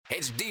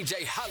It's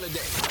DJ Holiday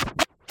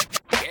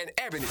and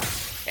Ebony,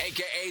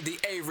 a.k.a. the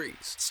Averys.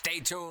 Stay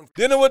tuned.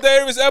 Dinner with the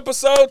Averys,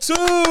 episode 2,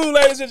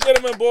 ladies and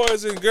gentlemen,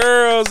 boys and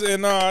girls.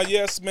 And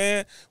yes,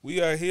 man,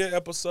 we are here,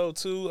 episode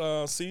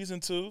 2, season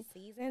 2.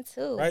 Season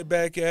 2. Right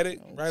back at it,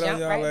 right on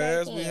y'all right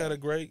ass. back We in. had a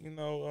great,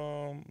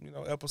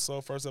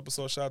 episode, first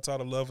episode. Shout out to all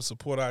the love and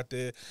support out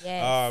there.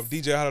 Yes.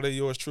 DJ Holiday,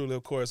 yours truly,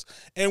 of course.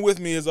 And with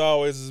me, as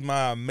always, is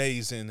my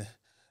amazing,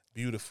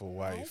 beautiful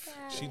wife.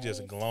 She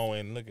just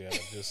glowing. Look at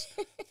her, just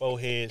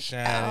forehead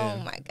shining.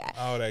 Oh my God!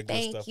 All that good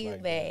Thank stuff you,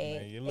 like babe.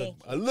 that,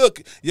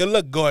 man. You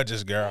look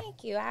gorgeous, girl.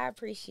 Thank you. I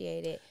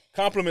appreciate it.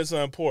 Compliments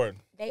are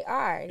important. They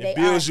are. It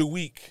builds your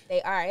week.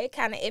 They are.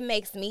 It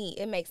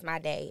makes my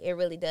day. It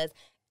really does.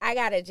 I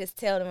gotta just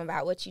tell them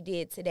about what you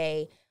did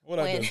today. What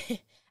I do?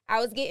 I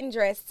was getting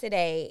dressed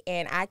today,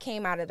 and I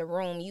came out of the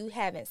room. You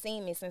haven't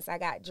seen me since I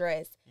got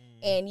dressed,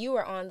 and you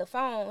were on the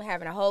phone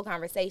having a whole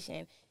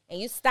conversation, and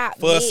you stopped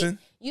fussing.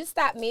 You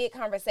stopped mid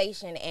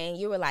conversation, and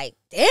you were like,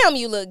 "Damn,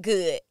 you look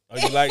good." Oh,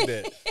 you like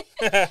that?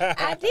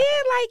 I did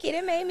like it.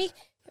 It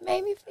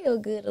made me feel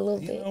good a little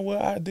bit. You know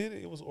what? I did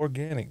it. It was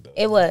organic though.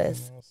 It was.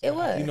 You know what I'm It saying?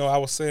 was. You know, I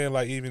was saying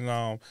like even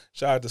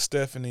shout out to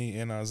Stephanie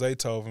and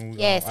Zaytoven.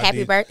 Yes,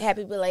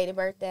 happy belated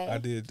birthday. I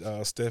did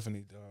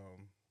Stephanie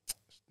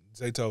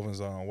Zaytoven's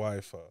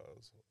wife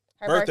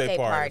Her birthday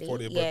party,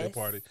 40th yes. birthday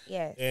party.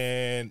 Yes.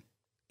 And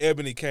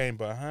Ebony came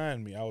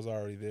behind me. I was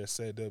already there,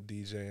 set up,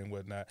 DJ and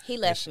whatnot. He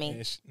left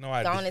me. No,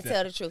 I Go on didn't. and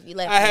tell the truth. You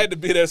left me. I had to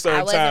be there a I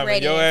certain wasn't time, and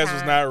ready your in ass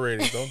was time. not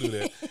ready. Don't do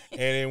that. And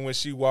then when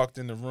she walked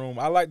in the room,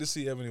 I like to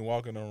see Ebony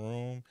walk in the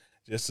room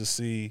just to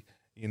see,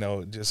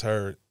 just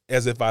her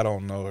as if I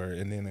don't know her.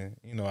 And then,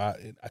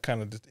 I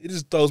kind of it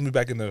just throws me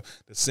back in the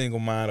single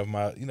mind of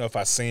my, if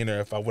I seen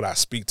her, would I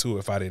speak to her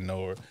if I didn't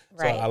know her.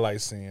 Right. So I like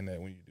seeing that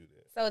when you do that.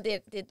 So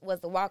was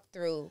the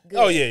walkthrough good?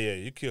 Oh yeah,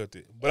 you killed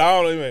it. But I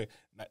don't even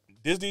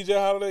this DJ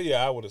Holiday.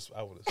 Yeah, I would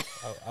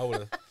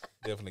have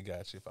definitely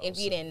got you If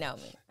you didn't know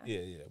me.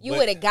 Yeah. You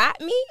would have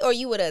got me, or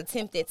you would have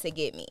attempted to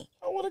get me.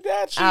 I would have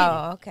got you.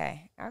 Oh,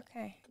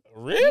 okay.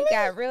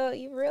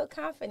 Really? You real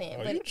confident.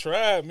 Oh, but you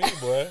tried me,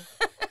 boy.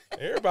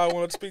 Everybody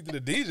want to speak to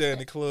the DJ in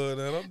the club.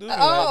 Now don't do me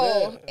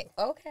like that.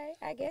 Okay,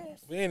 I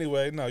guess. But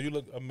anyway, no, you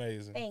look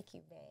amazing. Thank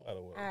you, babe. By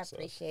the way, I so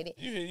appreciate it.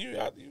 You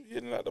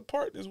hitting out the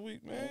park this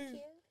week, man.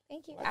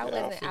 Thank you. Like I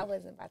that wasn't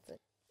outfit. about to.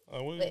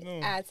 Oh, what you But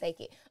doing? I'll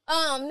take it.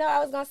 No, I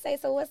was gonna say.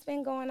 So what's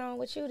been going on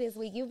with you this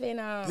week? You've been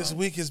This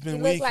week has been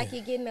You weak. look like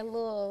you're getting a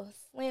little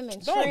slim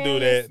and Don't trim do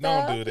and that.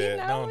 Don't stuff. do that. You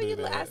know, Don't do you-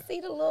 that. I see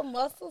the little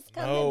muscles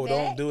coming No, back.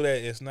 don't do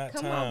that. It's not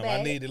Come on, time. I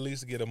babe. need at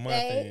least to get a month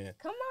Babe, in.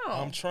 come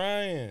on. I'm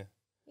trying.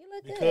 You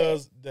look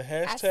Because good. the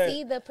hashtag, I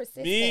see the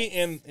persistence. me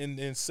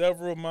and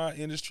several of my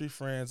industry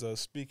friends are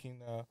speaking.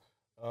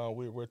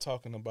 We're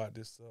talking about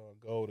this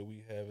goal that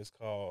we have. It's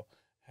called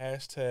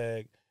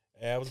hashtag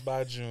Abs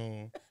by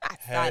June. I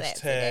saw that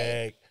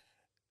today.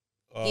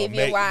 Hashtag Give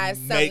your wives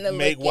something to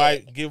look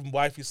at. Give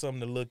wifey something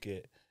to look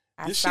at.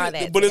 I saw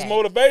that but it's today.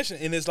 motivation,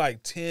 and it's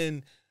like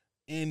 10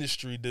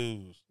 industry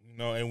dudes,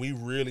 and we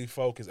really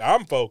focus.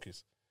 I'm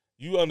focused.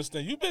 You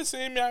understand? You've been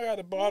seeing me. I got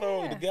a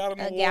bottle, Yeah. the gallon of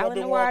A water. gallon I've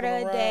been of water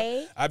walking a around.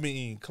 day. I've been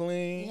eating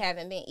clean. You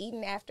haven't been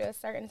eating after a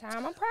certain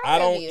time. I'm proud I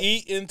of don't you.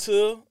 eat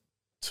until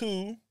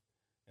 2,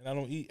 and I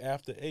don't eat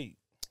after 8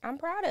 I'm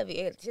proud of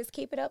you. Just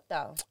keep it up,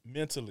 though.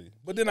 mentally.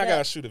 But then I Yeah.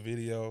 gotta shoot a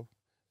video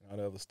and all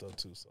the other stuff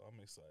too. So I'm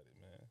excited,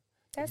 man.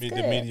 That's The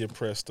good. media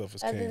press stuff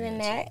is Other came than in,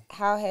 that,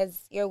 how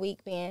has your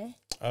week been?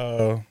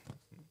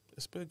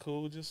 It's been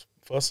cool, just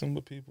fussing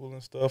with people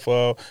and stuff.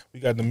 We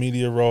got the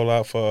media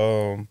rollout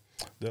for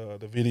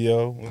the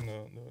video,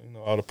 and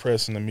all the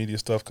press and the media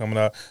stuff coming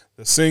out.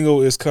 The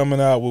single is coming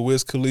out with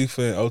Wiz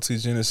Khalifa and OT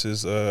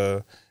Genesis.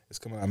 It's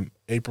coming out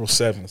April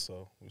 7th,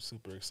 so we're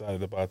super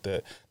excited about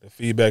that. The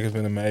feedback has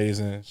been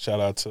amazing. Shout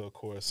out to, of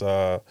course,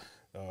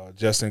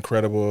 Just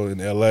Incredible in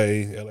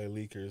LA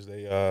Leakers.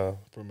 They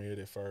premiered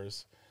it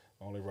first.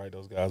 Only right,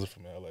 those guys are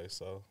from LA,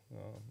 so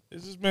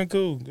it's just been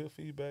cool. Good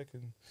feedback,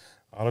 and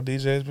all the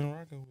DJs been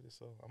rocking with it.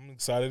 So I'm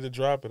excited to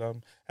drop it. I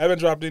haven't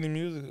dropped any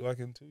music like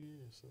in 2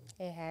 years. So.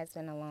 It has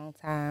been a long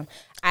time.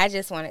 I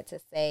just wanted to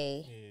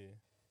say,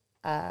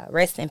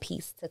 rest in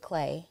peace to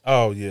Clay.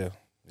 Oh yeah.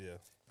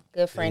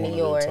 Good friend of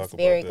wanted to yours, talk about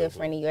very that, good but-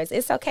 friend of yours.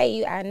 It's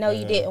okay. I know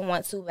you Yeah. didn't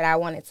want to, but I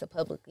wanted to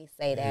publicly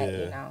say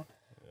that.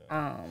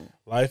 Yeah.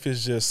 Life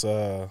is just it's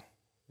a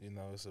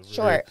really,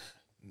 Short.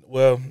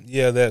 Well,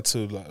 yeah, that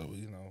too.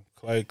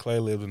 Like, Clay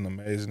lived an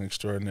amazing,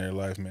 extraordinary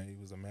life, man. He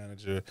was a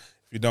manager. If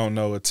you don't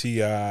know, a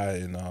T.I.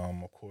 and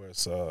of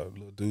course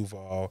Lil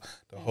Duval,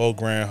 the whole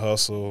Grand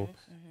Hustle.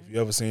 If you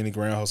ever seen any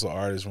Grand Hustle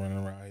artists running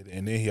around,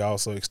 and then he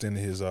also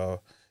extended his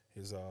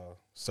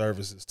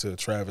services to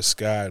Travis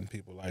Scott and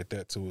people like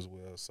that too as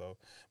well. So,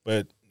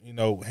 but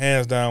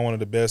hands down, one of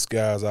the best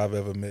guys I've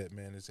ever met,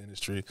 man, in this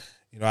industry.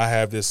 I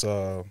have this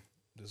little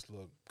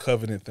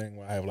covenant thing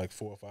where I have like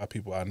 4 or 5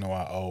 people I know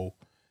I owe,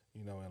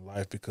 in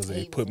life because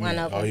they He put was me. one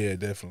of Oh them. yeah,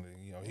 definitely.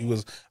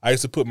 I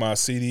used to put my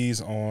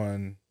CDs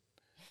on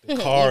the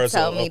cars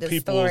told me of the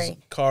people's story.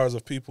 cars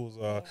of people's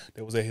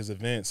that was at his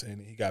events,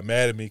 and he got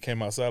mad at me.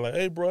 Came outside like,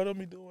 "Hey, bro, don't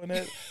be doing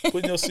that.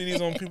 Putting your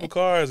CDs on people's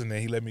cars." And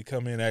then he let me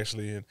come in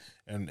actually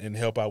and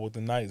help out with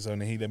the night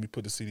zone. And he let me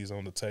put the CDs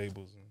on the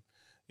tables. And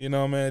you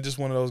know, man, just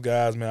one of those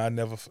guys, man.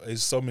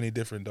 It's so many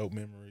different dope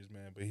memories,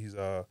 man. But he's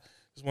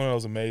just one of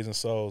those amazing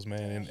souls,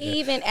 man. And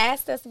he even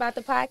asked us about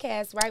the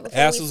podcast right before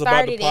asked we us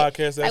about the started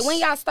podcast. Like when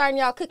y'all starting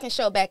y'all cooking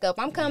show back up,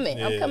 I'm coming.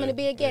 I'm coming to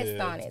be a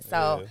guest on it.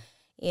 So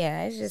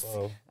yeah, it's just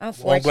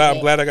unfortunate. Well, I'm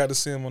glad I got to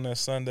see him on that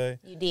Sunday.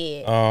 You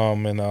did.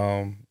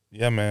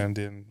 Yeah, man.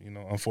 Then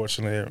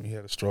unfortunately, he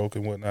had a stroke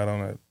and whatnot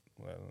on that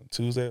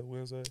Tuesday,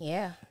 Wednesday.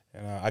 Yeah.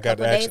 And I got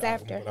Couple to days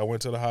actually, after. I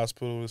went to the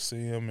hospital to see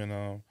him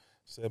and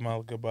said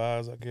my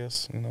goodbyes. I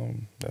guess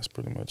that's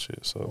pretty much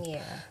it. So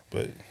yeah.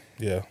 But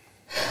yeah.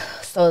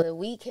 So the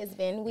week has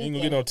been You weekend. ain't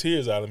gonna get no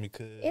tears out of me,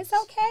 cuz. It's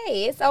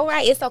okay. It's all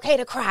right. It's okay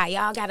to cry.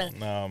 Y'all gotta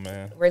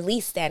Man.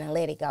 release that and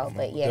let it go.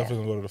 But yeah.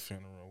 Definitely gonna go to the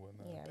funeral.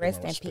 Yeah,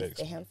 rest in peace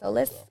to him. So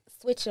let's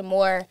switch a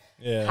more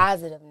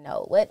positive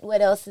note.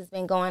 What else has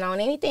been going on?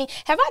 Anything?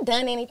 Have I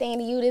done anything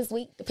to you this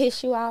week to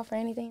piss you off or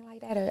anything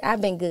like that? Or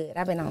I've been good.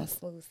 I've been on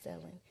smooth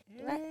sailing.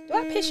 Do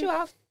I piss you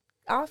off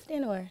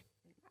often or?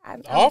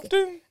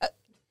 Often?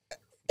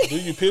 Do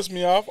you piss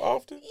me off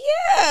often?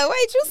 Yeah.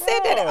 Wait, you said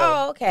that.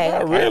 Oh, okay.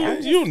 Not okay.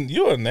 really.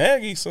 You a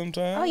naggy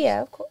sometimes. Oh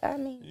yeah, of course. I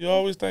mean, You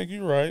always think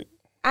you right.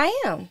 I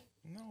am.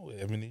 No,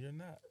 Ebony, you're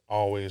not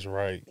always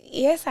right.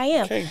 Yes, I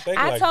am. Can't think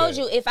I like told that.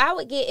 you if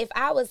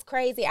I was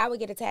crazy, I would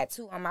get a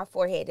tattoo on my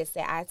forehead that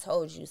said "I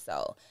told you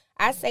so."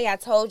 I say "I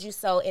told you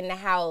so" in the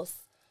house,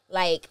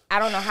 like I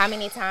don't know how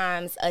many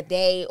times a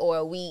day or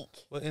a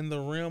week. But in the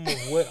realm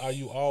of what are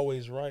you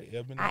always right,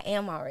 Ebony? I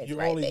am always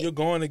right. Babe. You're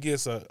going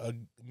against a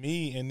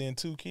me and then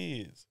 2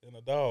 kids and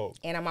a dog.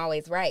 And I'm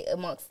always right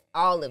amongst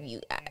all of you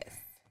guys.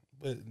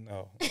 But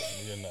no,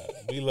 you're not.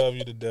 We love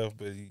you to death,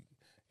 but you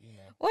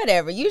know.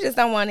 Whatever. You just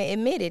don't want to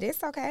admit it.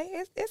 It's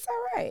okay. It's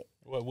all right.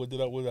 What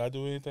did I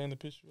do anything to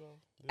piss you off?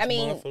 I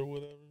mean, month or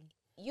whatever?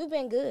 You've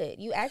been good.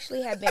 You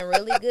actually have been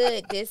really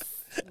good this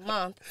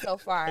month so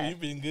far.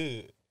 You've been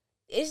good.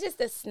 It's just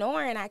the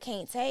snoring I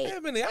can't take.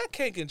 Ebony, I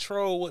can't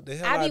control what the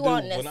hell I be do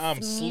wanting when I'm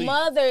to asleep.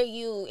 smother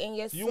you in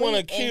your sleep. You want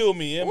to kill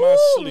me in Ooh, my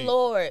sleep.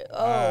 Lord.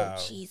 Oh, Wow.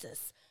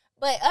 Jesus.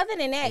 But other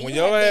than that, When you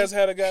your have ass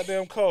had a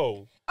goddamn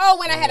cold. Oh,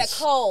 when I had a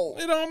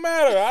cold. It don't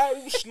matter.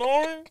 I was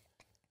snoring.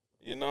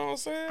 You know what I'm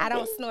saying? I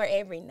don't snore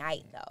every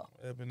night, though.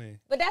 Ebony.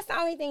 But that's the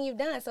only thing you've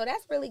done, so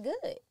that's really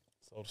good.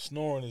 So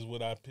snoring is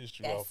what I pissed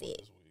you off That's with it.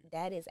 this week.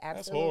 That is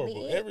That's absolutely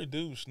horrible. it. Every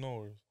dude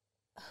snores.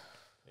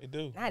 They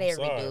do. Not I'm every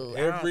sorry. dude. I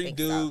don't Every think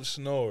dude so.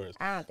 snores.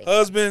 I don't think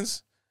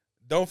Husbands,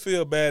 don't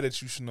feel bad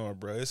that you snore,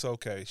 bro. It's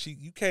okay.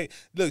 You can't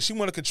look. She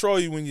want to control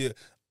you when you're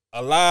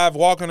alive,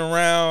 walking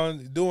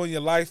around, doing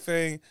your life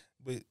thing,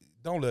 but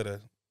don't let her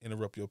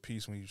interrupt your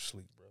peace when you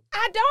sleep, bro.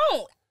 I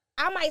don't.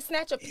 I might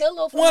snatch a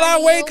pillow from When I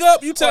under wake you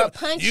up, you tell or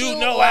punch you you.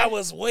 know or, I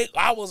was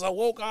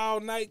awoke all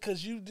night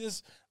because you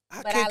just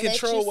I but can't I let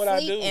control you what I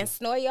sleep do. and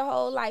snore your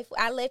whole life.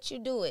 I let you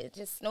do it.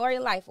 Just snore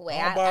your life away.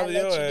 I don't I bother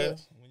let your you do it.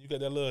 ass when you got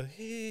that little.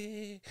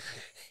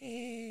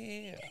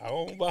 I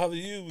won't bother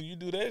you when you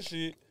do that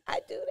shit.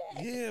 I do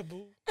that. Yeah,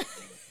 boo.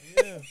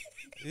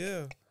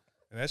 Yeah.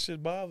 And that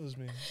shit bothers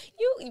me.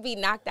 You be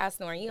knocked out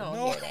snoring. You don't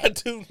No, hear that. I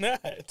do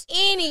not.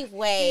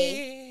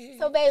 Anyway,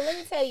 so babe, let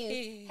me tell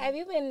you, have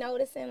you been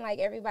noticing like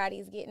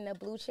everybody's getting a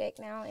blue check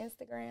now on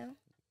Instagram?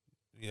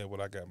 Yeah,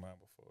 well, I got mine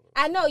before. Though.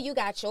 I know you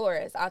got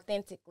yours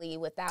authentically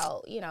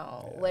without,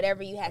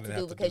 whatever you had to didn't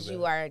do have to because do you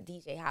that. are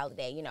DJ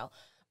Holiday,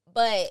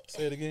 But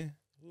Say it again.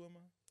 Who am I?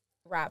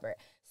 Robert.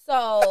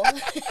 So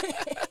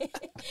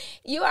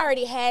you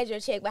already had your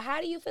check, but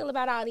how do you feel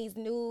about all these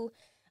new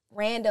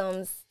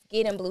randoms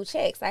getting blue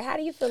checks? Like, how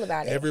do you feel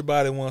about it?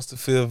 Everybody wants to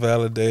feel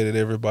validated.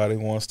 Everybody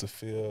wants to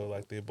feel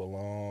like they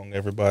belong.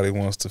 Everybody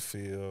wants to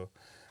feel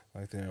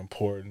like they're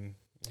important.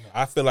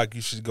 I feel like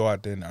you should go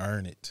out there and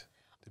earn it.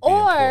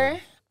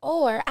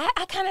 Or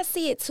I kind of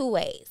see it two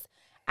ways.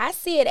 I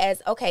see it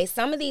as, okay,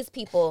 some of these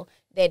people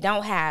that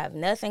don't have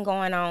nothing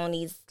going on,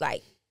 these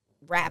like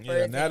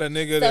rappers, not a and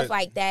nigga stuff that,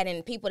 like that,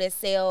 and people that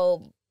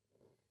sell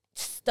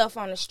stuff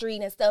on the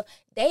street and stuff,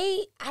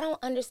 I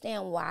don't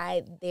understand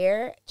why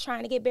they're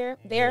trying to get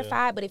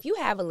verified. But if you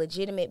have a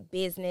legitimate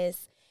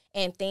business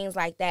and things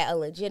like that, a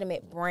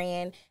legitimate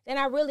brand, then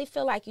I really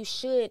feel like you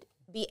should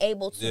be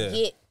able to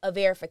get a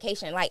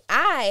verification. Like,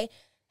 I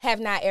have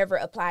not ever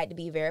applied to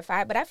be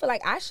verified, but I feel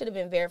like I should have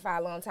been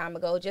verified a long time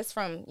ago just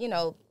from,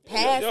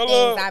 past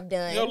things I've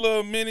done. Your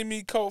little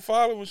mini-me cult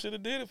follower should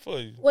have did it for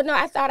you. Well, no,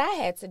 I thought I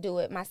had to do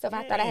it myself.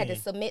 I thought I had to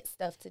submit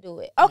stuff to do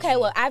it. Okay,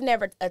 well, I've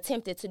never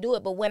attempted to do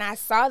it, but when I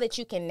saw that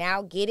you can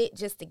now get it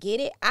just to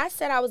get it, I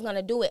said I was going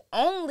to do it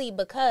only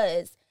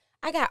because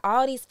I got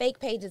all these fake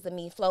pages of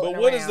me floating around.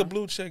 But what does the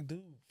blue check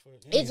do?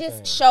 It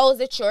just shows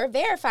that you're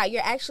verified.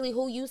 You're actually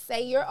who you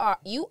say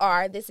you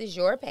are. This is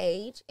your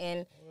page,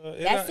 and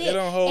that's it.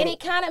 And it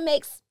kind of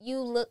makes you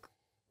look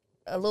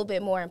a little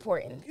bit more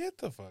important. Get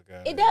the fuck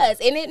out. It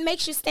does, and it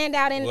makes you stand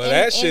out in. Well,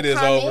 that shit is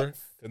comments. over.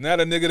 Cause now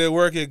the nigga that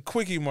work at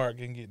Quickie Mart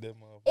can get that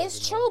motherfucker.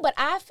 It's true, but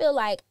I feel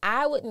like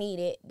I would need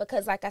it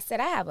because, like I said,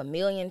 I have a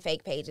million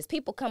fake pages.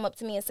 People come up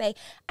to me and say,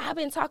 I've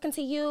been talking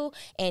to you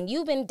and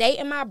you've been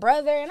dating my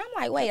brother. And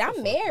I'm like, wait,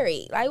 I'm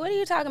married. Like, what are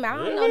you talking about?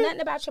 I don't know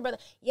nothing about your brother.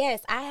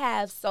 Yes, I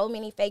have so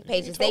many fake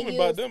pages. They use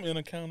about them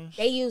encounters.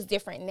 They use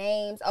different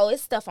names. Oh,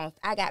 it's stuff on,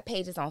 I got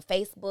pages on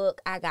Facebook.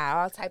 I got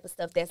all type of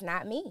stuff that's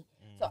not me.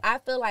 So I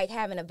feel like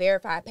having a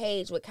verified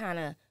page would kind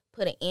of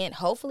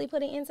hopefully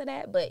put an end to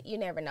that, but you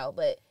never know.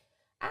 But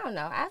I don't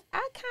know. I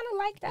kind of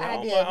like the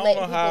idea of letting people be. I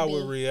don't know how I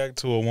would react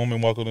to a woman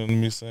walking into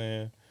me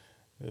saying,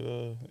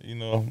 you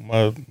know,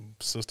 my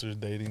sister's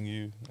dating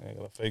you. I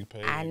got a fake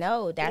page. I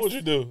know. What would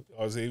you do?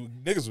 I was saying,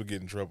 niggas would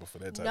get in trouble for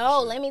that type of shit.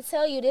 No, let me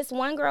tell you. This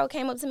one girl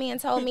came up to me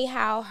and told me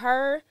how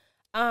her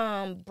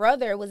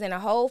brother was in a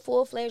whole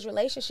full-fledged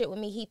relationship with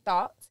me. He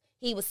thought.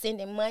 He was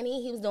sending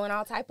money. He was doing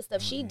all type of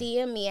stuff. She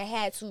DM'd me and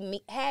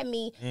had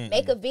me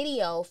make a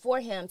video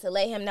for him to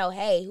let him know,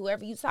 hey,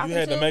 whoever you talking to. You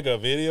had to make a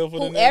video for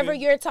whoever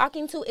you're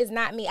talking to is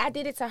not me. I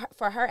did it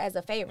for her as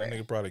a favor. That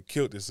nigga probably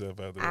killed himself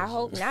after that. I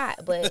hope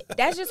not, but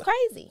that's just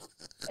crazy.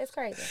 That's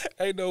crazy.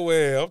 Ain't no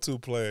way. I'm too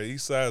player.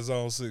 East side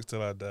zone 6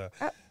 till I die.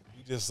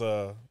 You just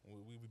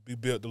we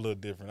built a little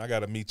different. I got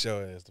to meet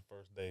your ass the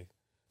first day.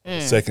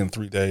 Second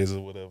 3 days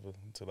or whatever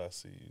until I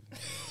see you.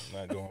 I'm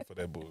not going for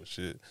that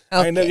bullshit.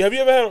 Okay. Have you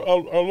ever had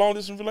a long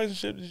distance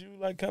relationship that you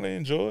like kind of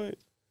enjoyed?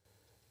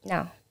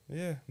 No.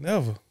 Yeah,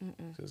 never.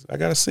 Cause I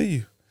gotta see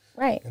you,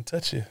 right, and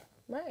touch you,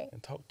 right,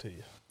 and talk to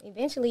you.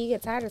 Eventually, you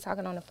get tired of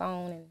talking on the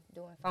phone and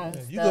doing phone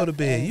stuff. You go to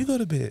bed. You go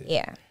to bed.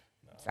 Yeah.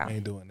 No, so. I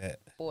ain't doing that.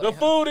 The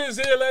food is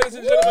here, ladies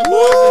and gentlemen,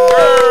 boys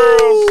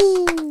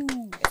and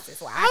girls. This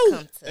is why I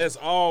come to. As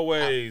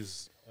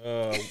always.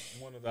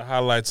 One of the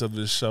highlights of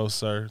this show,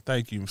 sir.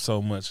 Thank you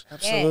so much.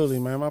 Absolutely,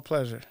 man. My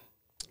pleasure.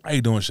 How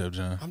you doing, Chef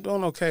John? I'm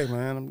doing okay,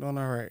 man. I'm doing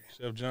all right.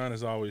 Chef John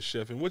is always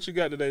chefing. What you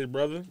got today,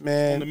 brother?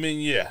 Man, on the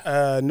menu.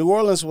 New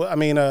Orleans. I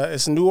mean,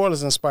 it's a New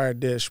Orleans inspired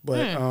dish,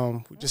 but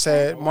we just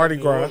had Mardi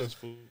Gras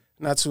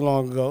not too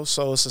long ago.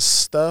 So it's a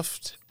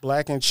stuffed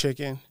blackened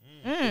chicken,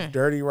 with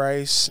dirty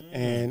rice,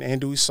 and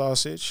andouille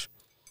sausage,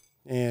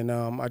 and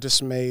I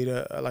just made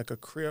like a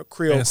Creole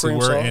cream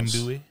sauce.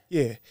 Andouille?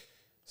 Yeah.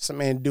 Some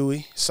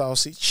andouille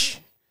sausage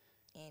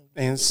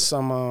and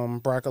some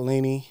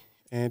broccolini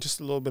and just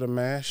a little bit of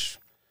mash.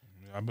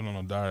 I've been on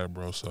a diet,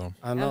 bro, so.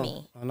 I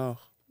know.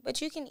 But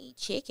you can eat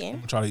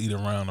chicken. I'm trying to eat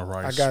around the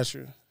rice. I got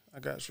you.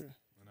 And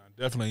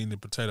I definitely eat the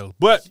potatoes,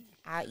 but.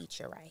 I'll eat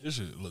your rice. This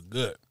should look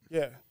good.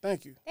 Yeah,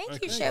 thank you.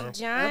 Thank you, Chef bro.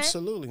 John.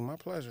 Absolutely, my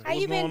pleasure. How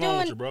you been doing?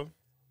 With you, bro?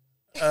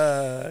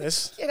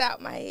 Get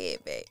out my head,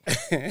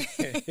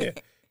 babe.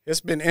 It's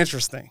been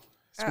interesting.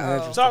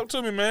 Talk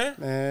to me, man.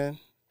 Man.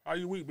 How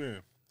your week been?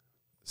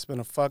 It's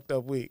been a fucked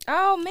up week.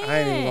 Oh, man. I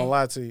ain't even gonna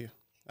lie to you.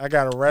 I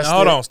got arrested. Now,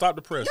 hold on. Stop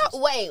the press. No,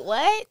 wait,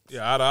 what?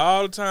 Yeah, out of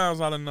all the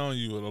times I've known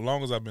you, the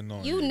longest I've been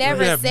knowing you. You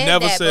never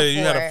said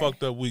you had a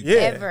fucked up week. Yeah,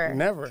 ever.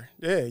 Never.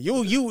 Yeah,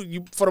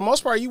 you. For the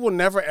most part, you will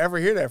never ever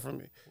hear that from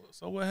me.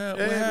 So what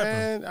happened?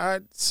 Man, I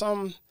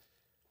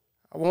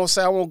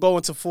won't go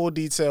into full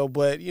detail,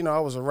 but I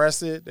was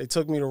arrested. They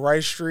took me to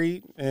Rice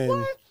Street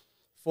in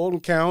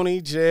Fulton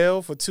County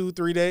jail for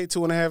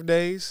 2.5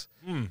 days.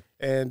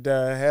 And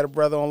had a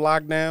brother on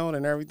lockdown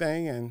and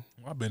everything, and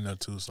I've been there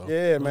too. So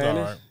yeah, man,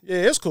 right.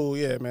 It's cool.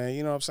 Yeah, man,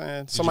 you know what I'm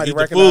saying. Did somebody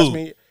recognized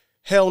me.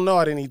 Hell no,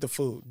 I didn't eat the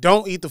food.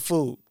 Don't eat the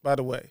food, by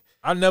the way.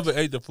 I never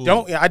ate the food.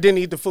 I didn't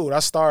eat the food. I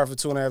starved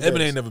for 2.5 days.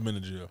 Ebony ain't never been to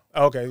jail.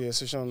 Okay, yeah,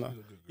 so she don't know.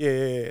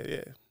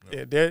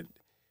 Yeah.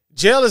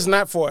 Jail is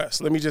not for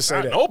us. Let me just say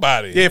not that.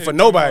 Nobody. Yeah, for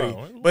nobody.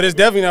 But it's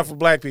definitely not for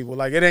black people.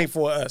 Like it ain't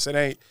for us. It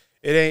ain't.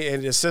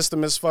 And the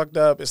system is fucked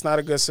up. It's not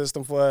a good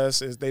system for us.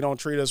 They don't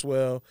treat us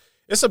well.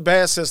 It's a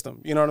bad system,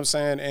 you know what I'm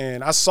saying?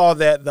 And I saw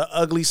the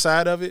ugly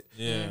side of it.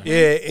 Yeah.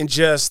 Yeah, and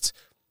just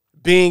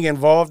being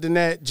involved in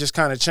that just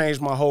kind of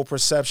changed my whole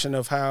perception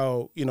of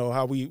how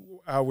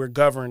we're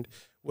governed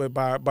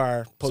by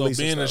our police.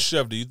 So being a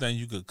chef, do you think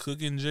you could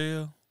cook in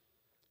jail?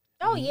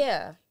 Oh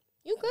yeah.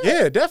 You could.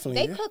 Yeah,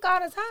 definitely. They cook all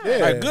the time. Yeah.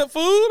 Like good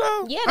food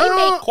though? Yeah, they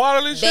make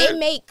quality shit. They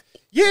make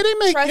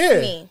trust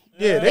me.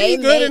 Yeah, they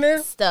eat good in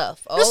there.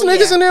 Stuff. There's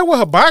niggas in there with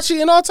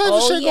hibachi and all types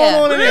of shit going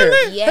on in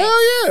there. Yes.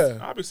 Hell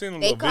yeah. I be seeing a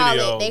They little call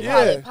video. They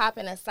call it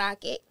popping a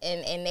socket,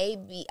 and they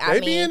be. They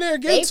be in there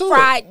getting to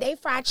it. They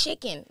fry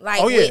chicken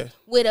like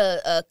with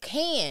a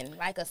can,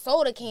 like a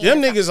soda can.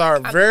 Them niggas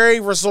are very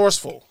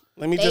resourceful.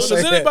 Let me just say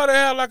that. Does anybody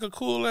have like a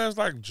cool ass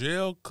like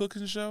jail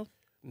cooking show?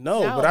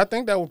 No, but I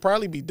think that would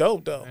probably be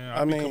dope though. Man,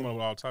 I mean, coming up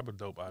with all type of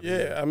dope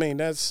ideas. Yeah, I mean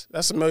that's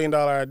 $1 million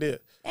idea.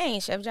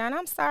 Dang, Chef John,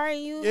 I'm sorry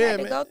you had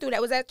to go through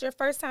that. Was that your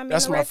first time being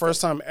arrested? That's my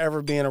first time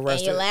ever being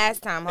arrested. And your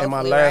last time, hopefully, and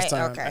my last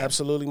time. Okay.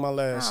 Absolutely my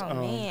last. Oh,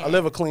 man. I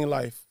live a clean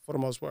life for the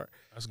most part.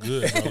 That's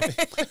good, bro.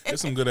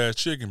 It's some good ass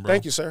chicken, bro.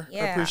 Thank you, sir.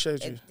 Yeah. I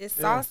appreciate you. This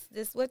sauce,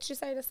 what you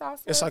say the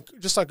sauce was? It's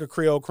just like a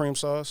Creole cream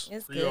sauce.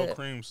 It's Creole good.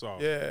 cream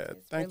sauce. Yeah,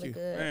 It's thank really you.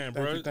 good. Man,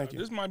 bro, Thank you.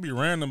 This might be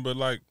random, but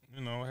like,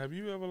 have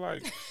you ever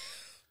like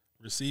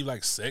received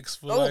like sex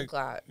for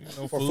God.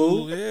 For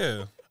food?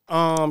 Yeah.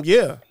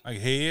 Yeah. Like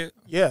head?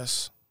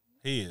 Yes.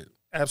 Head.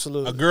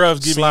 Absolutely. A girl's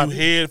giving Sloppy.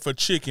 you head for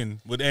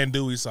chicken with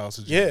andouille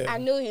sausage. Yeah. I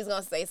knew he was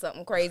gonna say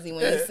something crazy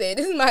when he said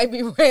this might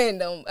be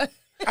random.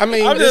 I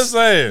mean, I'm just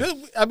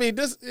saying.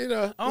 This, you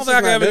know. I don't think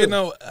I can ever get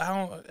no.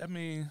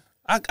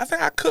 I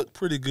think I cook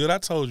pretty good. I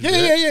told you.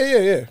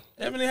 Yeah.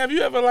 Ebony, have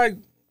you ever like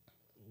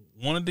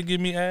wanted to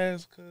give me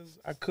ass because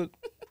I cook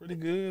pretty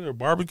good or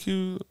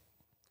barbecue?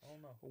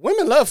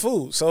 Women love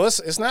food, so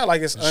it's not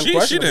like it's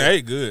unquestionable. She done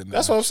ate good. Now.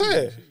 That's what I'm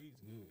saying. She eats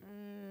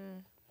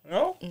good.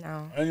 No?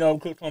 No. And y'all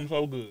cook something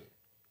so good.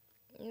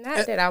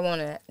 Not that I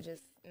want to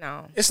just,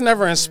 no. It's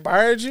never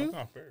inspired you. That's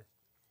not fair.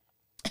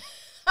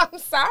 I'm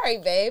sorry,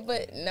 babe,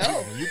 but no.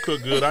 When you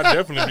cook good, I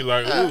definitely be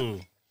like, ooh.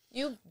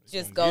 You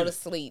just go to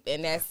sleep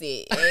and that's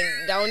it.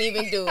 And don't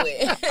even do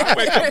it. I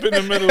wake up in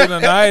the middle of the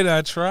night,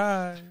 I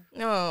try.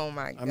 Oh,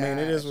 my God. I mean,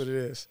 it is what it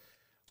is.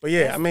 But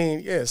yeah, I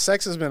mean, yeah,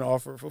 sex has been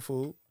offered for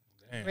food.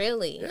 Damn.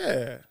 Really?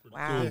 Yeah.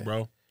 Wow. Cool,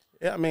 bro.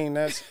 Yeah, I mean,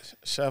 that's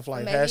chef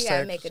life. Maybe you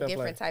gotta Hashtag make a chef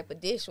different life. type of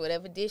dish,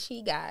 whatever dish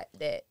he got.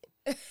 That.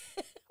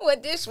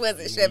 What dish was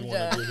it, Chef You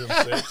wanna John? give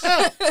him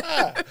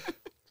sex?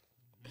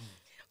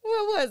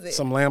 What was it?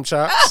 Some lamb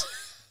chops.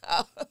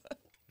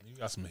 You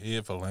got some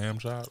head for lamb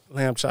chop?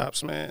 Lamb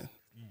chops, man.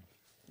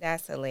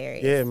 That's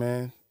hilarious. Yeah,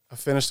 man. I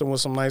finished them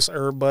with some nice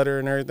herb butter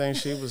and everything.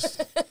 She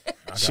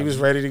was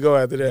ready to go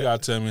after You that.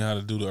 gotta tell me how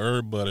to do the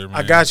herb butter, man.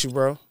 I got you,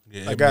 bro.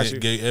 Yeah, I got you.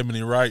 Get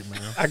Ebony right,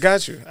 man. I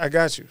got you.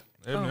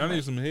 Ebony, I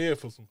need some head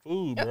for some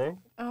food, bro.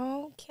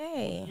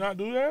 Okay. You not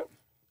do that?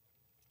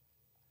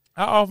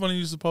 How often are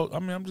you supposed? I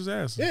mean, I'm just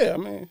asking. Yeah, I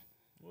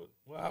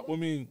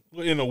mean,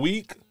 In a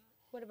week?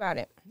 What about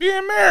it?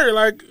 Being married,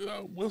 like,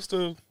 what's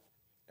the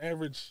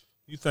average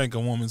you think a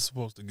woman's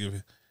supposed to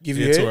give you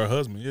head to head? her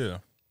husband? Yeah.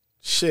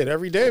 Shit,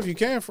 every day if you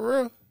can, for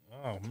real.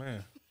 Oh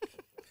man.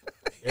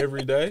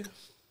 Every day?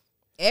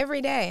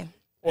 Every day.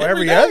 Or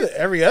Every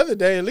every other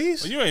day at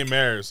least. Well, you ain't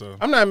married, so.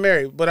 I'm not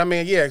married, but I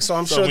mean, yeah. So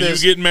I'm So sure when you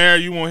there's get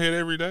married, you want head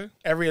every day?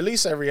 at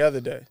least every other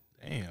day.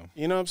 Damn.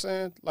 You know what I'm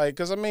saying? Like,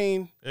 cause I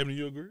mean, Ebony,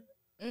 you agree?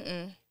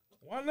 Mm-mm.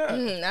 Why not?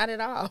 Not at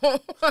all.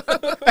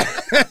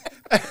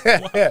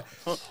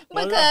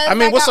 I mean,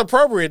 like what's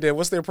appropriate then?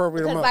 What's the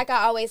appropriate Because amount? like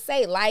I always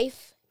say,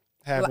 life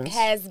Happens.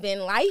 has been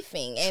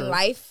lifing, and True.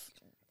 life,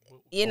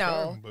 you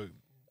know, But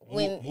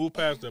when- move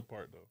past that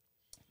part, though.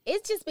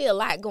 it's just be a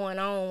lot going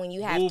on when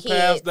you have Move kids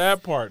past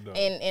that part, though.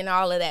 and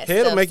all of that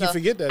Head'll stuff. make you So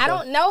forget that, I though.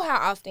 don't know how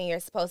often you're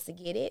supposed to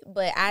get it,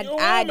 but I You're a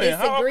woman. How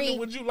often disagree.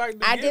 would you like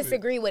to I get it?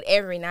 disagree with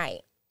every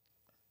night.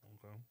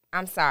 Okay.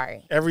 I'm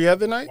sorry. Every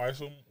other night, Twice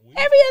a week?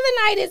 Every other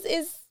night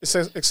is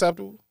it's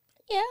acceptable.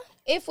 yeah.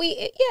 If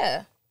we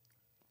yeah,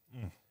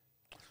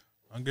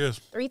 I guess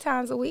 3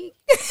 times a week.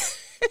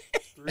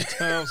 3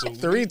 times a week.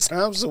 3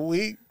 times a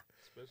week.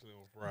 Especially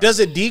on Friday. Does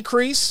it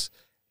decrease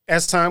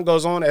as time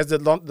goes on? As the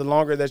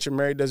longer that you're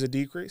married, does it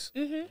decrease?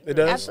 Mm-hmm. It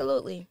does.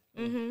 Absolutely.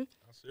 Mm-hmm.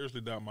 I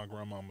seriously doubt my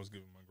grandmama's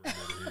giving my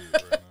granddaddy head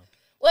right now.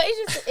 Well,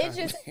 it's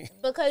just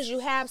because you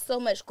have so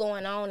much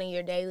going on in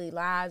your daily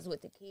lives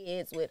with the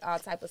kids, with all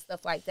type of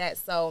stuff like that.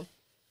 So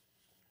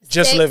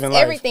Just sex, living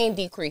life. everything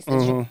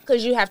decreases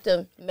because you have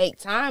to make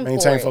time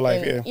Maintain for for it,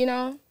 life, and, yeah. you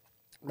know.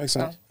 Makes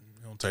sense.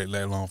 It don't take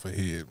that long for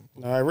head.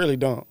 No, I really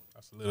don't.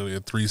 That's literally a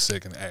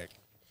 3-second act.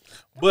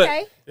 But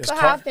Okay, it's so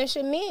how often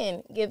should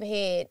men give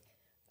head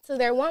to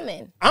their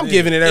woman? I'm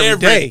giving it every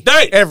Every day.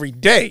 day. Every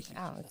day.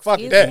 Oh, Fuck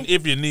excuse that. me?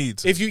 if you need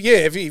to. If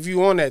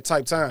you on that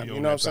type time, You you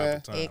on know that what I'm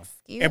saying? type of time.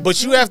 Excuse And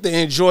but you me? have to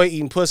enjoy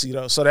eating pussy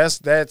though. So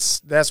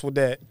that's what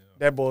that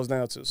boils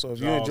down to. So if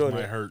you Jaws enjoy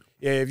might that, hurt.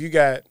 yeah, if you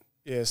got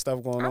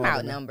stuff going I'm on,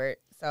 outnumbered,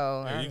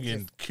 so Yeah, I'm you getting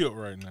just- killed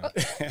right now.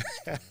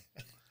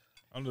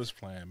 I'm just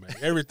playing, man.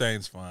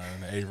 Everything's fine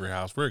in the Averys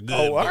house. We're good.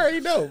 Oh, I but, already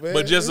know, man.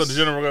 but just so It's-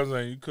 the general guys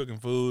saying, you cooking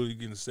food, you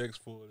getting sex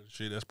for it and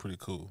shit. That's pretty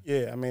cool.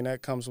 yeah, I mean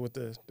that comes with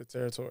the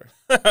territory.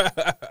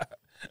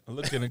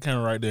 Look in the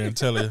camera right there and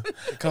tell her.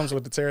 It comes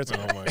with the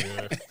territory. Oh my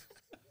god.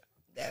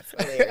 that's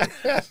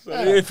hilarious. So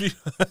if you,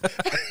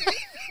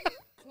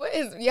 What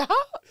is y'all?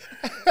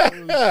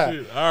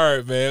 shit. All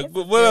right, man.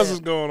 What else is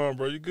going on,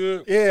 bro? You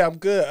good? Yeah, I'm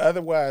good.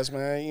 Otherwise,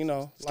 man, you know,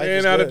 life Staying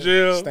is out of good.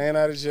 jail. Staying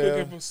out of jail.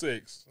 Cooking for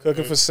sex.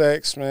 Cooking for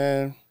sex,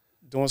 man.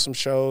 Doing some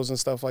shows and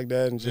stuff like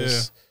that, and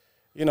just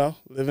you know,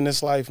 living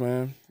this life,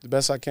 man, the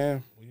best I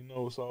can. Well, you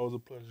know, it's always a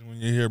pleasure when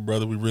you're here,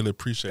 brother. We really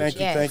appreciate Thank you.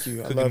 you, Yes. thank you.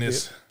 I Cooking love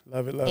this. it.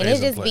 Love it, And it. it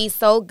Amazing just play. be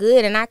so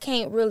good, and I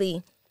can't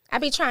really. I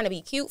be trying to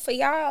be cute for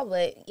y'all,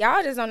 but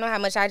y'all just don't know how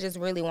much I just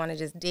really want to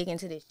just dig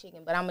into this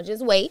chicken. But I'm gonna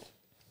just wait.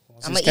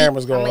 Once these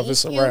cameras go off,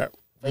 it's a wrap.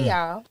 for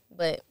y'all.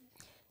 But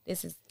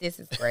this is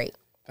great.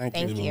 Thank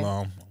Thank you. Leave it you.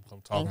 alone.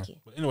 I'm talking. Thank you.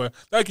 But anyway,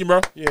 thank you,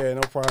 bro. Yeah,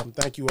 no problem.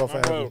 Thank you all for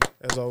No having me, problem.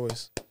 as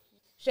always.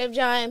 Chef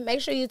John,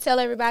 make sure you tell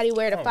everybody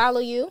where to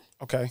follow you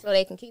Okay, so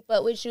they can keep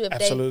up with you. If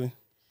absolutely.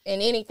 they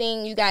and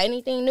anything you got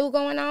anything new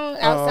going on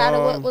outside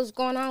of what was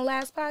going on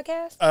last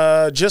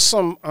podcast. Just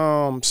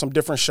some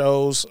different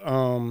shows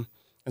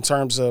in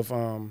terms of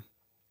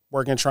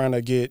working, trying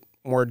to get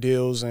more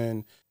deals,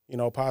 and you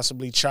know,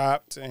 possibly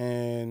Chopped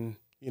and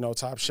you know,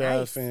 Top Chef,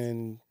 Nice.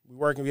 and we're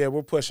working. Yeah,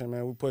 we're pushing,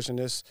 man. We're pushing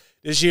this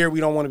year. We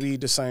don't want to be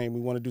the same. We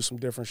want to do some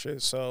different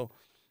shit. So,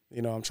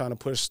 You know, I'm trying to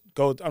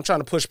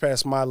push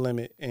past my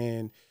limit,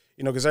 and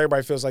you know, because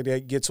everybody feels like they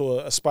get to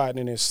a spot and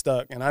then they're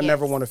stuck, and I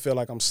never want to feel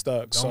like I'm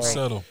stuck. Don't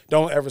settle.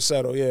 Don't ever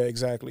settle. Yeah,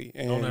 exactly.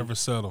 And, don't ever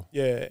settle.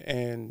 Yeah,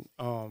 and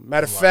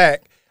matter of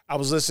fact, I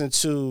was listening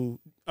to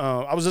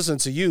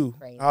you,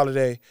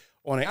 Holiday,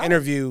 on an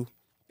interview,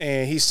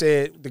 and he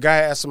said the guy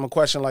asked him a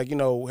question like,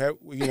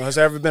 has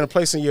there ever been a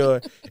place in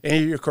your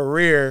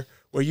career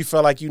where you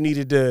felt like you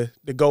needed to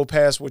go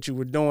past what you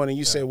were doing, and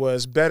you said, well,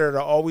 it's better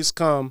to always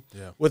come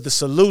with a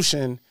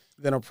solution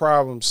than a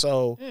problem.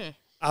 So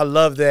I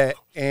love that,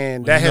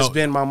 and that has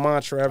been my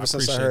mantra ever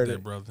since I heard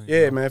it. Brother.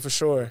 Yeah, man, for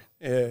sure.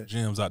 Yeah,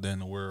 gems out there in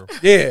the world.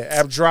 Yeah,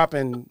 I'm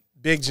dropping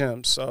big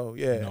gems. So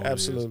yeah,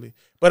 absolutely.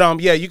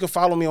 But you can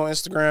follow me on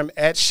Instagram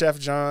at Chef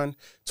John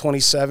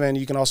 27.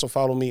 You can also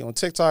follow me on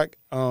TikTok,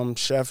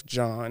 Chef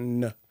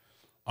John.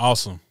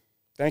 Awesome.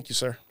 Thank you,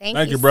 sir.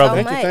 Thank you,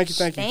 brother. So Thank you,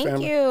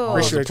 family. It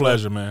was a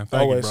pleasure, man.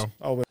 Thank always, you,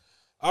 bro. Always.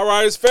 All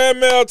right, it's fan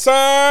mail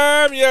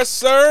time. Yes,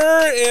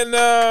 sir.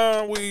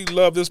 And we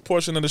love this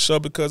portion of the show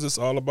because it's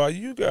all about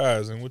you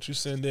guys and what you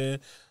send in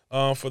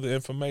for the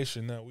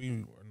information. Now, we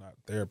are not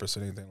therapists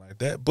or anything like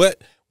that,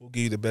 but we'll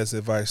give you the best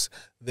advice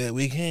that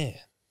we can.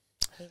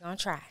 We're going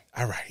to try.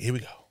 All right, here we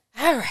go.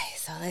 All right,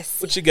 so let's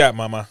see. What you got,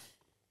 mama?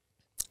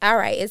 All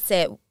right, it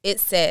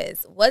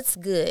says, what's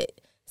good?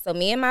 So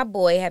me and my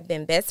boy have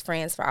been best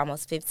friends for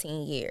almost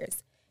 15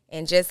 years.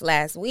 And just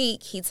last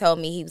week, he told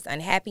me he was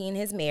unhappy in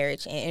his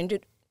marriage and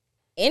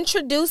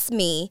introduced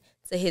me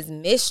to his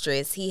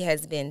mistress he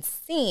has been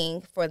seeing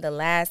for the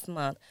last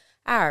month.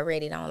 I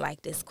already don't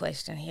like this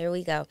question. Here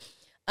we go.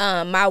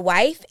 My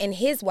wife and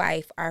his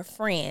wife are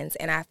friends,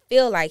 and I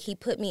feel like he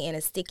put me in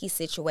a sticky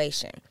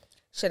situation.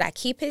 Should I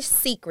keep his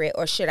secret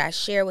or should I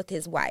share with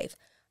his wife?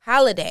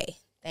 Holiday,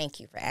 thank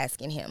you for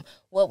asking him.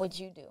 What would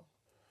you do?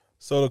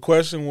 So the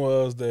question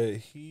was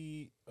that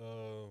he's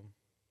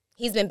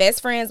been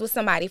best friends with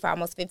somebody for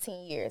almost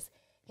 15 years.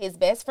 His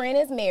best friend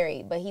is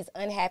married, but he's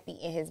unhappy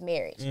in his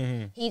marriage.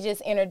 Mm-hmm. He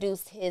just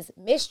introduced his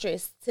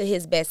mistress to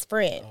his best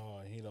friend.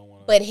 Oh, he don't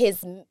want to. But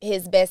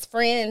his best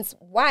friend's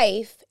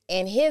wife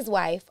and his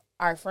wife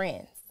are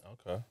friends.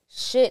 Okay.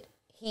 Should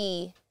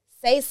he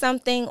say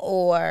something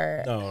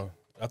or? No,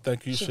 I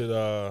think you should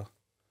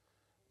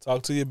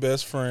talk to your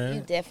best friend.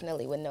 You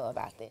definitely would know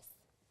about this.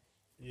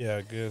 Yeah,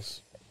 I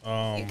guess.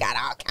 You got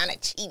all kind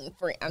of cheating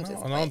friends. I'm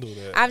just playing. Don't do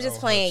that. I'm just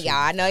playing, y'all.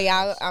 I know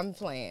y'all. I'm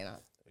playing.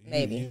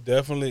 Maybe you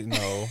definitely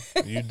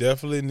you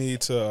definitely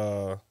need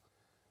to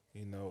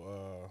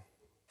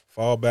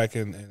fall back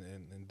and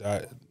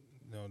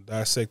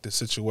dissect the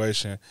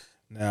situation.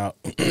 Now,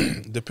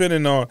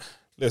 depending on,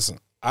 listen,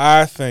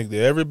 I think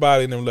that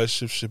everybody in a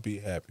relationship should be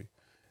happy.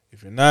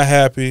 If you're not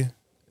happy,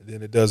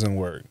 then it doesn't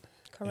work.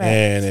 Correct.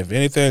 And if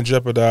anything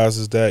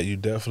jeopardizes that, you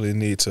definitely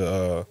need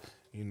to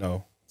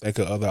think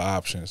of other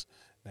options.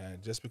 Now,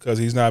 just because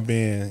he's not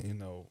being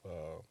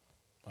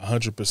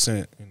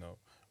 100%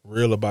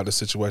 real about the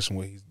situation,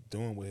 what he's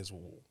doing with his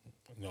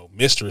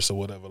mistress or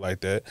whatever like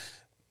that,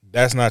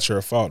 that's not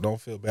your fault.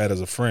 Don't feel bad as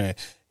a friend.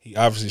 He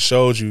obviously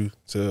showed you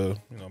to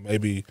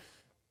maybe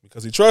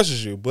because he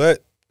trusts you,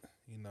 but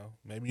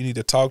maybe you need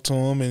to talk to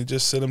him and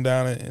just sit him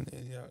down and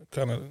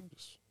kind of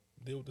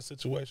deal with the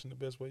situation the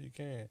best way you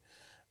can.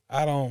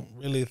 I don't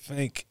really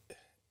think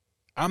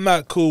I'm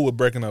not cool with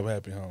breaking up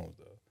happy homes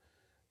though.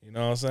 You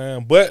know what I'm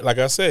saying? But like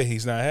I said,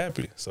 he's not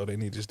happy, so they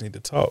just need to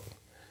talk.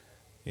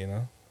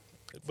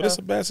 But it's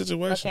a bad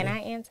situation. Can I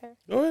answer?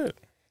 Go ahead.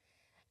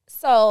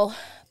 So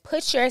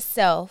put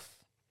yourself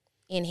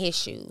in his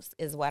shoes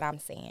is what I'm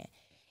saying.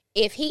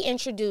 If he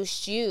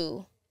introduced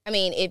you,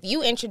 if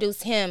you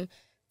introduced him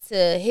to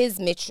his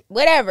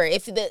whatever,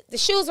 if the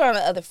shoes are on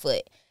the other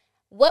foot,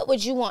 what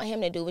would you want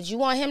him to do? Would you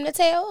want him to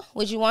tell?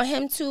 Would you want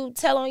him to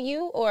tell on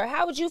you? Or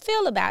how would you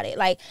feel about it?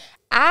 Like,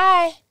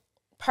 I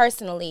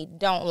personally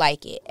don't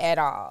like it at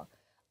all.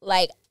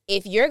 Like,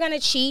 if you're going to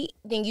cheat,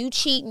 then you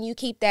cheat and you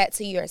keep that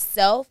to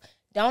yourself.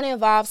 Don't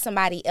involve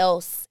somebody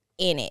else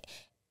in it.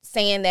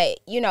 Saying that,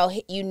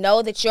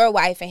 that your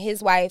wife and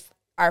his wife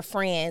are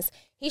friends.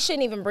 He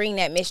shouldn't even bring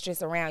that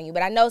mistress around you.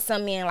 But I know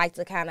some men like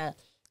to kind of,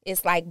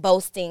 it's like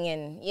boasting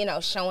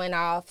and, showing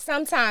off.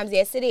 Sometimes,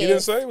 yes, it is. He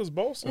didn't say it was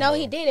boasting. No,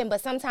 he didn't.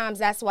 But sometimes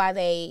that's why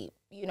they,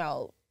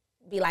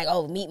 be like,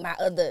 oh, meet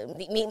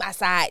my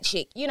side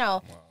chick,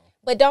 Wow.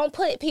 But don't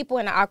put people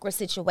in an awkward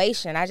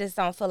situation. I just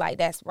don't feel like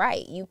that's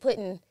right.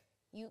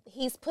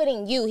 He's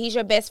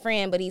your best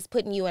friend, but he's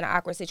putting you in an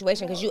awkward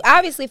situation because you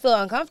obviously feel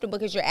uncomfortable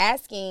because you're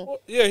asking. Well,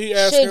 yeah, he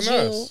asking us.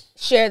 Should you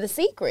share the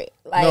secret?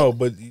 Like, no,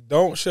 but you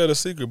don't share the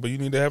secret, but you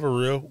need to have a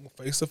real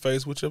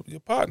face-to-face with your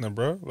partner,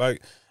 bro.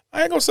 Like,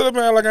 I ain't going to sit up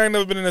and act like I ain't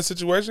never been in that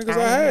situation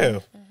because I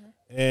have.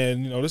 Mm-hmm.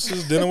 And, this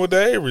is Dinner with the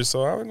Averys,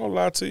 so I ain't going to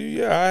lie to you.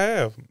 Yeah, I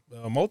have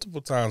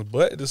multiple times.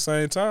 But at the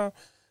same time,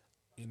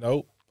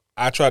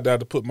 I tried to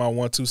put my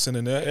 1-2 cent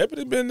in there.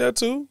 Ebony been there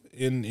too.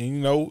 And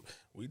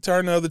we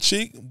turned the other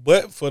cheek,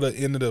 but for the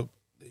end of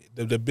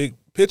the big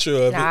picture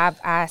of it.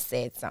 I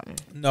said something.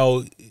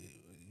 No,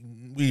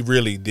 we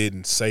really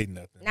didn't say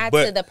nothing. Not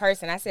to the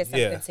person. I said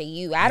something to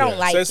you. I don't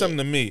like it. Say something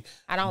to me.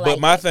 I don't like it.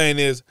 But my thing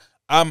is,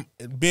 I'm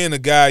being a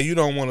guy, you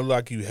don't want to look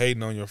like you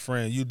hating on your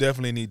friend. You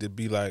definitely need to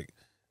be like,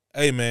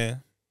 hey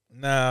man,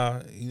 nah,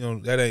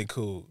 that ain't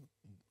cool.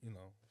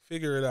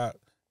 Figure it out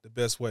the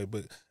best way.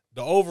 But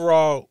the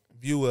overall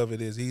view of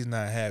it is he's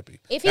not happy.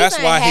 If he's That's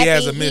unhappy, why he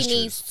has a mistress.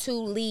 He needs to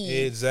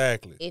leave.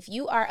 Exactly. If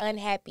you are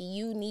unhappy,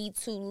 you need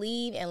to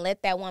leave and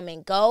let that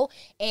woman go.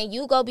 And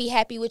you go be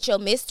happy with your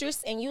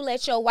mistress, and you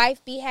let your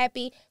wife be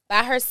happy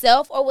by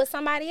herself or with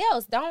somebody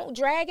else. Don't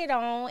drag it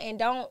on, and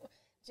don't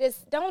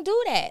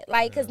do that.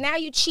 Like, because now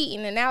you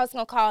cheating, and now it's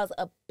going to cause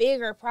a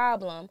bigger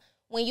problem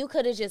when you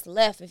could have just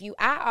left.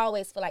 I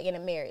always feel like in a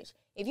marriage,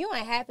 if you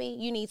ain't happy,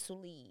 you need to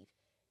leave.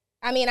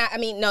 I mean,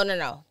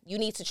 no. You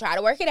need to try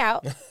to work it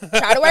out.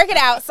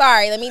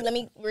 Sorry, let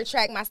me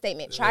retract my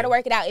statement. Try to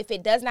work it out. If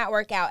it does not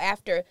work out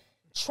after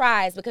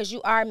tries, because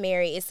you are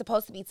married, it's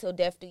supposed to be till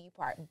death do you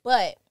part.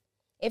 But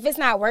if it's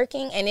not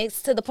working and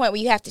it's to the point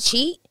where you have to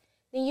cheat,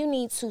 then you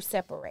need to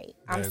separate.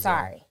 I'm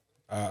sorry.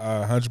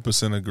 I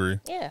 100% agree.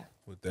 Yeah.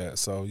 With that.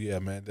 So yeah,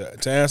 man.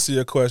 To answer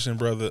your question,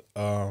 brother,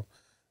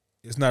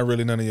 it's not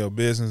really none of your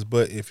business.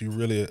 But if you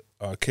really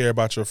care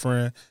about your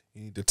friend,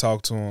 you need to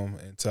talk to him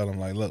and tell him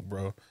like, look,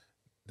 bro,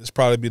 this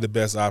probably be the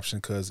best option,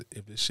 because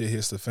if this shit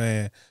hits the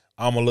fan,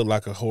 I'm gonna look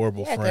like a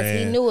horrible friend. Because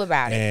he knew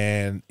about it.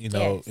 And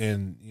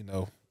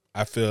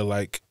I feel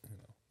like,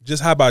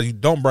 just how about you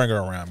don't bring her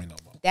around me no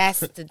more. That's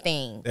the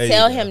thing.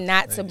 Tell him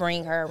not to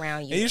bring her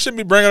around you. And you shouldn't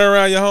be bringing her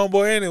around your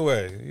homeboy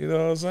anyway. You know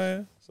what I'm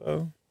saying?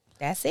 So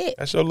that's it.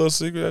 That's your little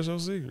secret. That's your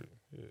secret.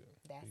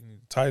 Yeah. You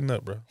need to tighten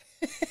up, bro.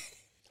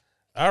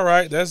 All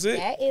right, that's it.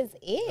 That is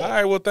it. All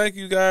right, well, thank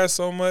you guys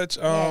so much.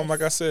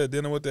 Like I said,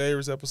 Dinner with the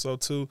Averys,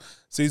 episode 2,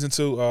 season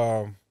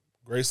 2.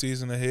 Great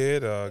season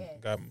ahead.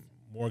 Got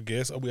more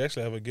guests. Oh, we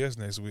actually have a guest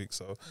next week,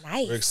 so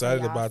nice. We're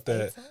excited about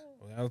that.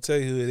 Well, I'll tell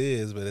you who it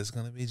is, but it's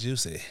gonna be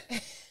juicy.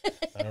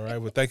 All right,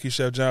 well, thank you,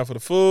 Chef John, for the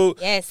food.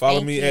 Yes,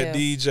 follow me at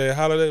DJ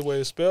Holiday, way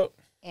it's spelled.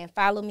 And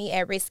follow me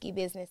at Risky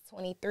Business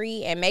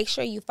 23. And make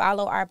sure you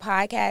follow our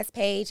podcast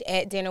page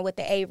at Dinner with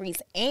the Averys.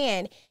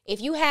 And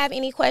if you have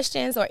any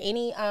questions or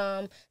any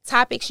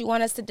topics you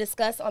want us to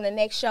discuss on the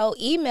next show,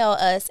 email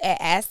us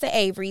at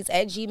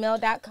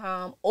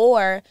asttaverys@gmail.com,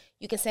 or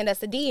you can send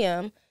us a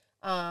DM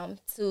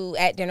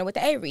at Dinner with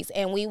the Averys,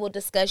 and we will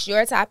discuss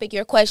your topic,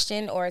 your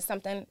question, or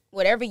something,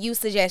 whatever you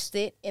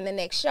suggested in the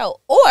next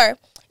show. Or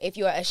if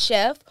you're a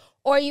chef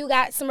or you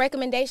got some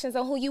recommendations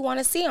on who you want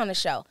to see on the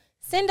show,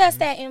 send us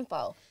that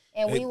info,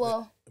 and we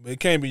will. It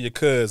can't be your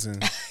cousin.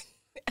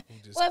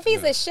 Well, if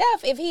he's a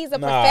chef, if he's a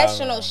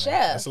professional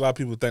chef. That's a lot of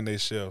people think they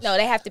chefs. No,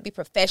 they have to be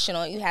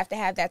professional. You have to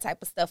have that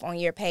type of stuff on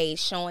your page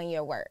showing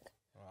your work.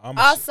 I'm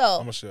a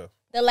chef.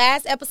 The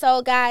last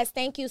episode, guys,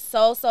 thank you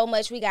so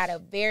much. We got a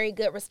very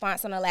good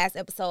response on the last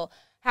episode.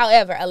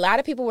 However, a lot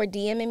of people were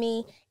DMing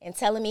me and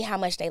telling me how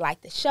much they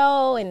liked the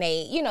show, and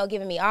they,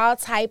 giving me all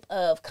type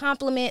of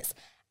compliments.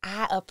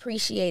 I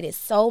appreciate it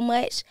so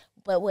much.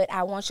 But what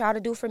I want y'all to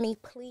do for me,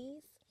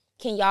 please,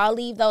 can y'all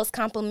leave those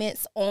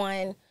compliments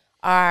on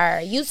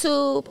our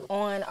YouTube,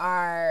 on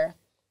our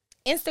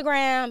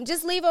Instagram?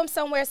 Just leave them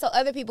somewhere so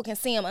other people can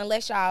see them,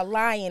 unless y'all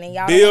lying and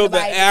y'all build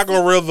the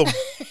algorithm.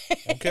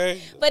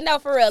 Okay? But no,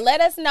 for real,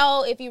 let us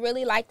know if you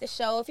really liked the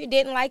show. If you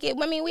didn't like it,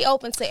 I mean, we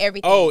open to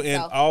everything. Oh,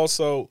 and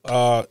also,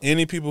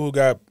 any people who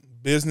got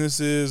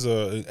businesses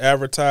or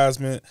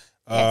advertisement,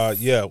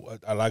 yes.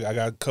 I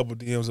got a couple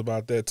DMs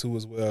about that too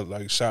as well.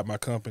 Like, shop my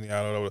company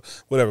out or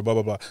whatever, blah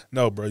blah blah.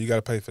 No, bro, you got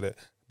to pay for that.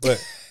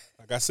 But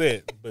like I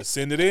said,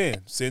 send it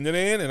in,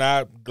 and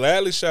I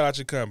gladly shout out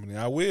your company.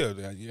 I will.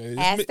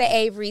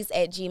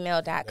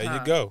 AskTheAverys@gmail.com. There you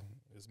go.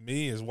 It's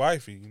me, it's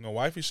wifey.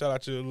 Wifey, shout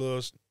out your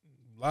little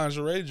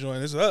lingerie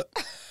joint. It's up.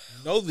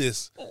 You know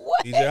this.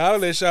 What? DJ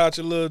Holiday, shout out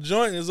your little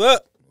joint. It's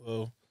up.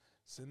 So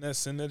send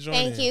that joint.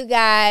 Thank you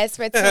guys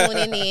for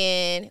tuning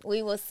in.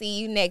 We will see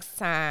you next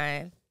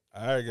time.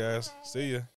 All right, guys. See ya.